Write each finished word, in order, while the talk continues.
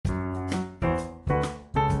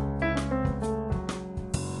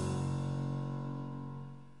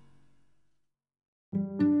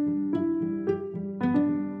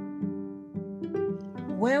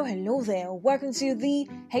Well, hello there. Welcome to the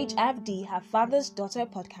HFD, Her Father's Daughter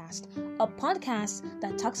podcast, a podcast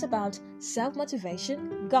that talks about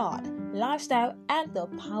self-motivation, God, lifestyle, and the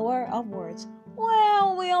power of words.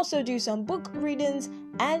 Well, we also do some book readings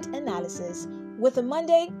and analysis. With the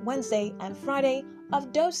Monday, Wednesday, and Friday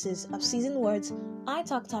of doses of seasoned words, I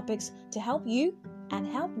talk topics to help you and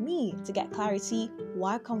help me to get clarity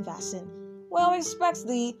while conversing. Well, expect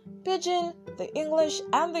the Pidgin, the English,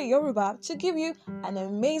 and the Yoruba to give you an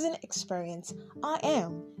amazing experience. I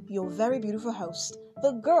am your very beautiful host,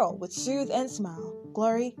 the girl with soothe and smile,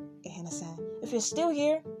 Glory Ehinasa. If you're still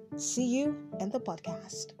here, see you in the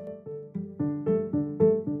podcast.